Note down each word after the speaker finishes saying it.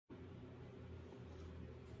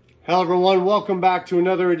Hello everyone, welcome back to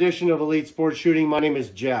another edition of Elite Sports Shooting. My name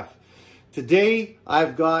is Jeff. Today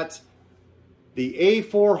I've got the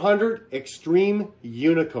A400 Extreme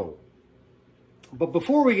Unico. But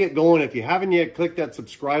before we get going, if you haven't yet clicked that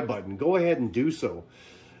subscribe button, go ahead and do so.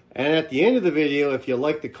 And at the end of the video, if you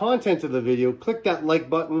like the content of the video, click that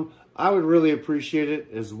like button. I would really appreciate it,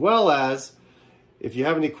 as well as if you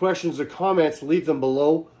have any questions or comments, leave them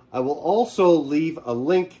below. I will also leave a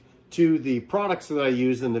link to the products that I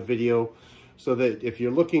use in the video, so that if you're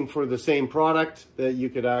looking for the same product, that you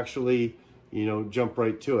could actually, jump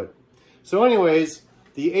right to it. So anyways,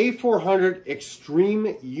 the A400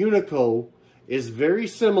 Extreme Unico is very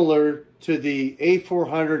similar to the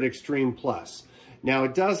A400 Extreme Plus. Now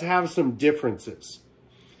it does have some differences.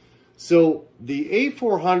 So the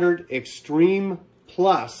A400 Extreme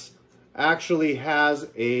Plus actually has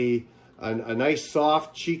a nice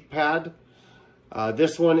soft cheek pad.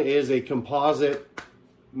 This one is a composite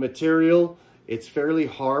material. It's fairly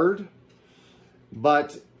hard,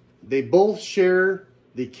 but they both share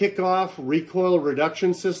the kickoff recoil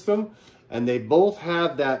reduction system, and they both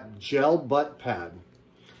have that gel butt pad.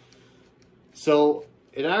 So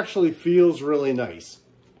it actually feels really nice.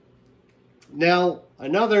 Now,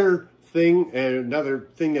 another thing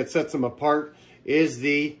that sets them apart is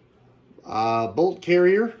the bolt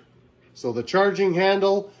carrier. So the charging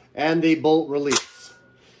handle and the bolt release.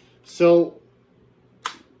 So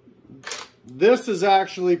this is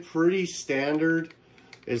actually pretty standard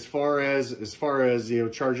as far as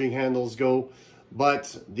charging handles go,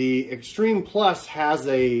 but the Extreme Plus has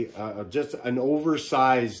just an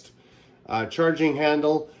oversized charging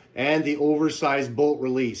handle and the oversized bolt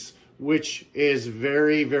release, which is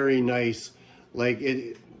very, very nice. Like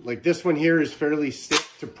this one here is fairly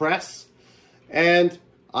stiff to press, and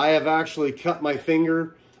I have actually cut my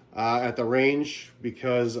finger at the range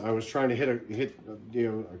because I was trying to hit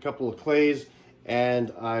a couple of clays,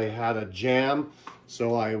 and I had a jam.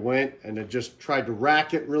 So I went and I just tried to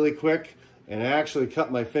rack it really quick, and I actually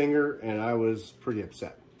cut my finger, and I was pretty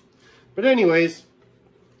upset. But anyways,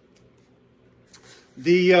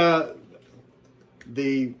 the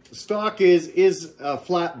stock is a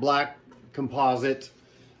flat black composite,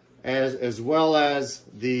 as well as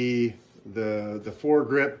the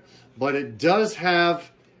foregrip, but it does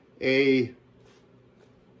have a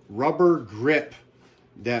rubber grip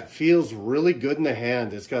that feels really good in the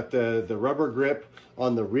hand. It's got the rubber grip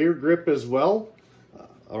on the rear grip as well,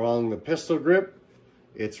 along the pistol grip.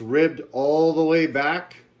 It's ribbed all the way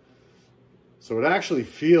back, so it actually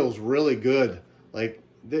feels really good. Like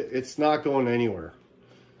it's not going anywhere.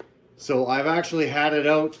 So I've actually had it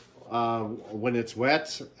out when it's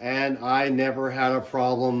wet, and I never had a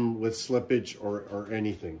problem with slippage or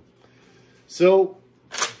anything. So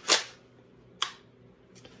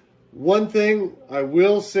one thing I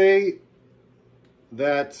will say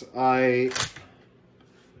that I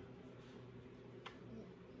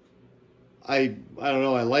don't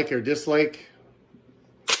know, I like or dislike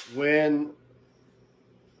when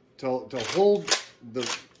to hold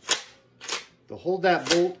that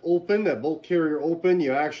bolt open, that bolt carrier open,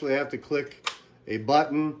 you actually have to click a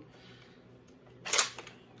button.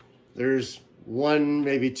 There's one,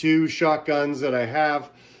 maybe two shotguns that I have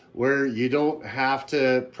where you don't have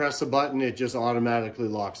to press a button, it just automatically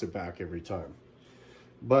locks it back every time.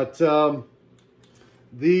 But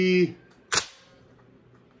the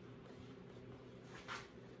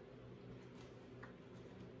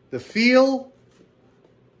feel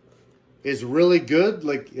is really good.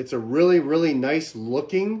 Like, it's a really, really nice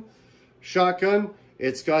looking shotgun.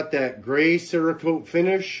 It's got that gray Cerakote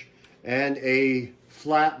finish and a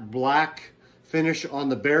flat black finish on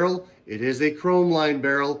the barrel. It is a chrome line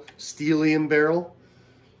barrel, stellium barrel.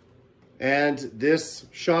 And this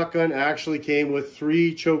shotgun actually came with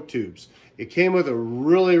 3 choke tubes. It came with a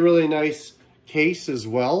really, really nice case as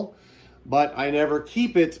well, but I never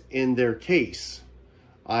keep it in their case.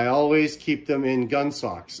 I always keep them in gun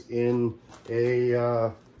socks, in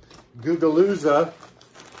a Gugaluza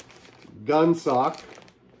gun sock.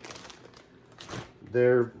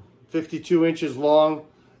 They're 52 inches long,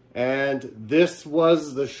 and this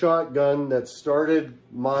was the shotgun that started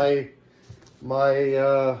my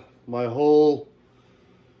whole,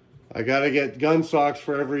 I gotta get gun socks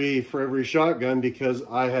for every shotgun, because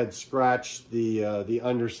I had scratched the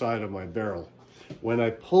underside of my barrel. When I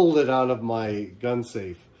pulled it out of my gun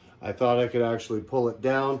safe, I thought I could actually pull it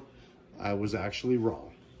down. I was actually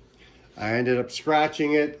wrong. I ended up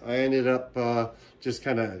scratching it. I ended up just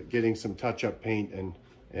kind of getting some touch-up paint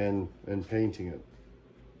and painting it.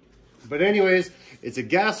 But anyways, it's a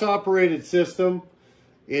gas-operated system.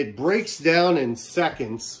 It breaks down in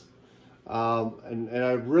seconds. And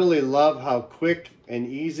I really love how quick and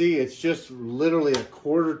easy. It's just literally a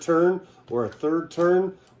quarter turn or a third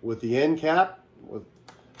turn with the end cap,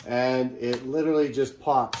 and it literally just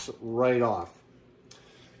pops right off.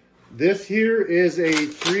 This here is a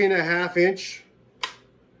 3.5 inch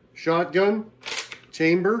shotgun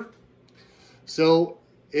chamber. So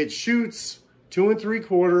it shoots 2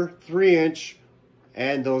 3/4, 3 inch,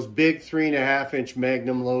 and those big 3.5 inch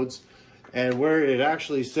Magnum loads. And where it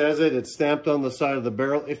actually says it, it's stamped on the side of the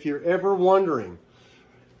barrel. If you're ever wondering,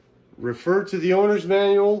 refer to the owner's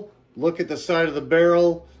manual, look at the side of the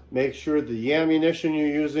barrel, make sure the ammunition you're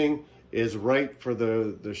using is right for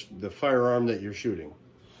the firearm that you're shooting.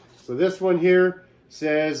 So this one here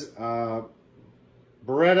says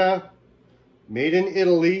Beretta, made in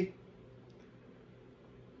Italy,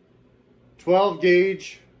 12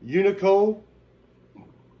 gauge Unico,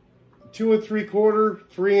 2 3/4,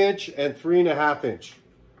 3 inch, and 3.5 inch.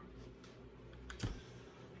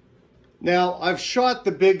 Now, I've shot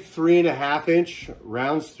the big 3.5 inch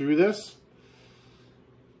rounds through this.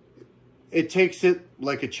 It takes it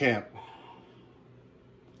like a champ.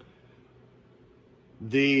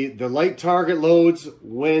 The light target loads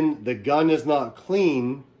when the gun is not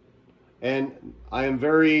clean, and I am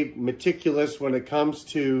very meticulous when it comes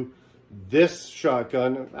to this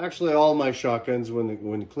shotgun. Actually, all my shotguns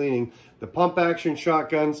when cleaning. The pump action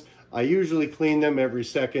shotguns, I usually clean them every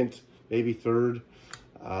second, maybe third.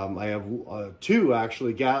 I have two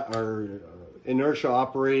actually inertia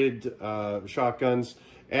operated shotguns,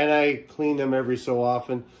 and I clean them every so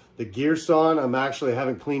often. The gear sawn, I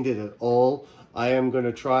haven't cleaned it at all. I am going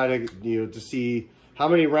to try to see how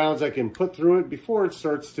many rounds I can put through it before it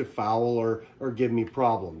starts to foul or give me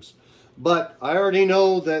problems. But I already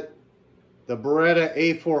know that the Beretta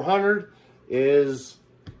A400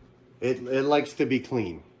 it likes to be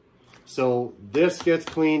clean. So this gets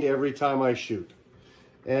cleaned every time I shoot.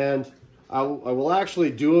 And I will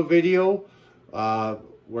actually do a video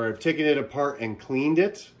where I've taken it apart and cleaned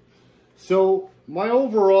it. So my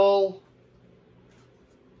overall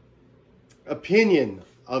opinion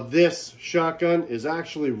of this shotgun is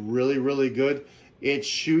actually really, really good. It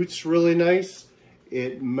shoots really nice.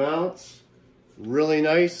 It mounts really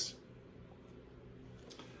nice.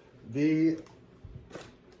 I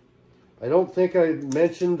don't think I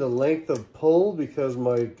mentioned the length of pull because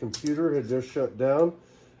my computer had just shut down.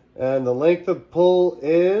 And the length of pull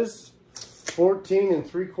is 14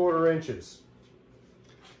 3/4 inches.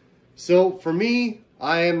 So for me,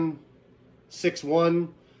 I am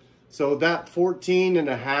 6'1", so that 14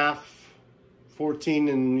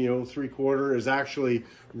 3/4 is actually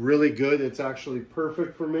really good. It's actually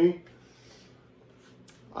perfect for me.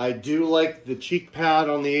 I do like the cheek pad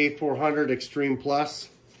on the A400 Extreme Plus.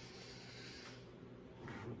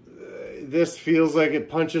 This feels like it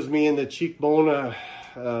punches me in the cheekbone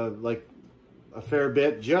like a fair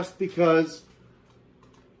bit, just because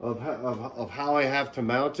of how I have to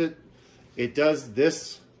mount it. It does,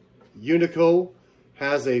 this Unico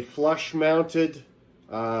has a flush mounted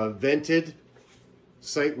vented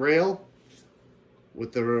sight rail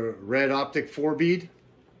with the red optic 4-bead.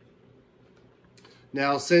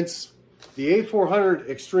 Now, since the A400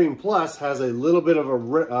 Extreme Plus has a little bit of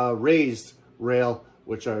a raised rail,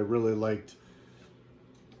 which I really liked,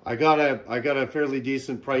 I got a fairly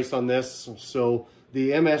decent price on this. So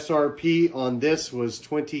the MSRP on this was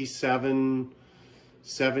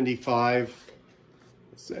 $27.75.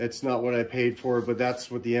 It's not what I paid for it, but that's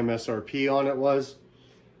what the MSRP on it was.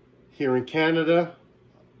 Here in Canada,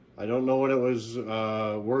 I don't know what it was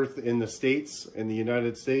worth in the States, in the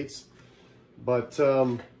United States, but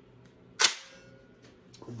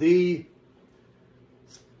the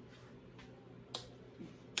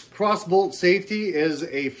crossbolt safety is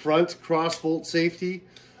a front crossbolt safety.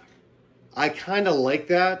 I kind of like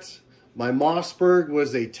that. My Mossberg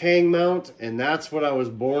was a tang mount, and that's what I was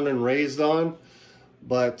born and raised on.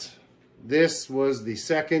 But this was the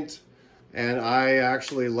second, and I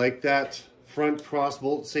actually like that front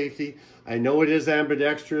crossbolt safety. I know it is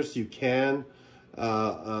ambidextrous. You can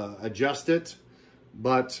adjust it,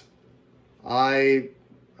 but I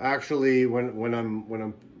actually, when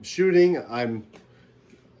I'm shooting, I'm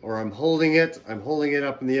holding it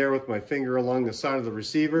up in the air with my finger along the side of the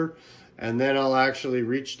receiver, and then I'll actually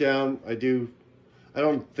reach down. I don't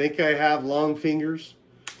think I have long fingers,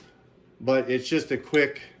 but it's just a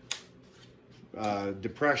quick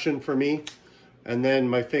depression for me, and then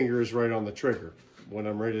my finger is right on the trigger when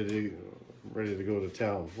I'm ready to go to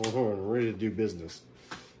town, or ready to do business.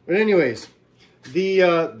 But anyways,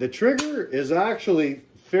 the trigger is actually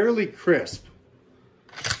fairly crisp.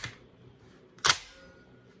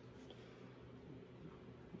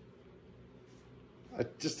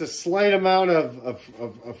 just a slight amount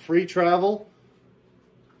of free travel.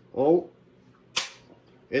 Oh,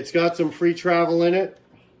 it's got some free travel in it.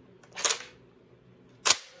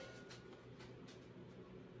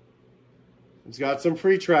 It's got some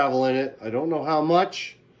free travel in it. I don't know how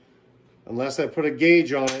much, unless I put a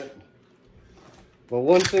gauge on it. But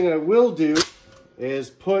one thing I will do is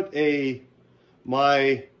put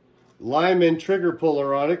my Lyman trigger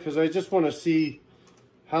puller on it, because I just want to see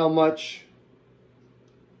how much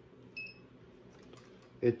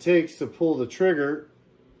it takes to pull the trigger.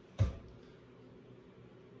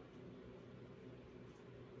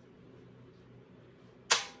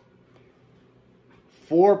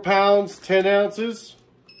 £4, 10 ounces.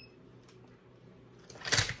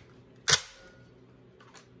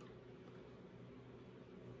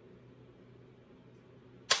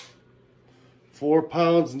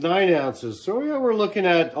 £4, 9 ounces. So yeah, we're looking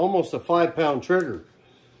at almost a 5-pound trigger,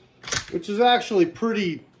 which is actually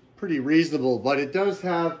pretty reasonable, but it does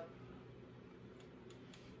have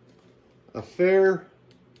a fair,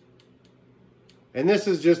 and this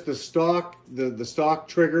is just the stock, the stock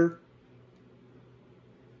trigger.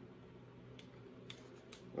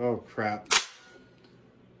 Oh crap.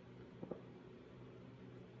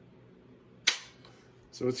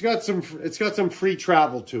 So it's got some free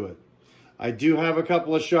travel to it. I do have a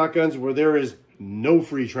couple of shotguns where there is no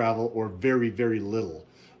free travel or very, very little,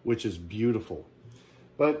 which is beautiful.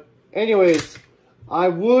 But anyways, I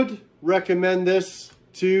would recommend this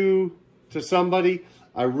to somebody.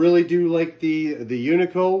 I really do like the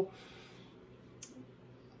Unico.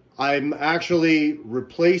 I'm actually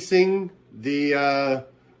replacing the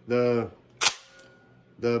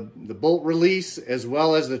bolt release as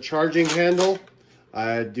well as the charging handle.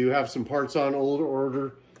 I do have some parts on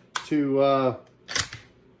order to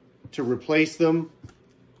replace them,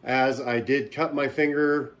 as I did cut my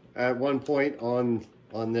finger at one point on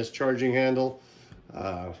this charging handle.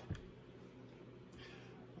 But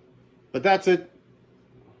that's it.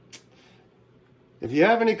 If you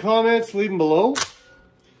have any comments, leave them below.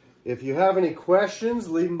 If you have any questions,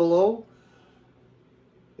 leave them below.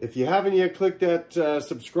 If you haven't yet clicked that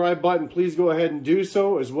subscribe button, please go ahead and do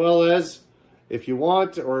so, as well as if you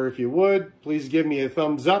want, or if you would, please give me a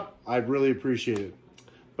thumbs up. I'd really appreciate it.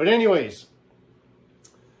 But anyways,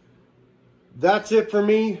 that's it for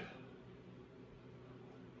me.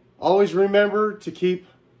 Always remember to keep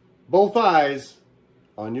both eyes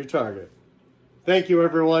on your target. Thank you,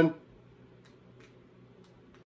 everyone.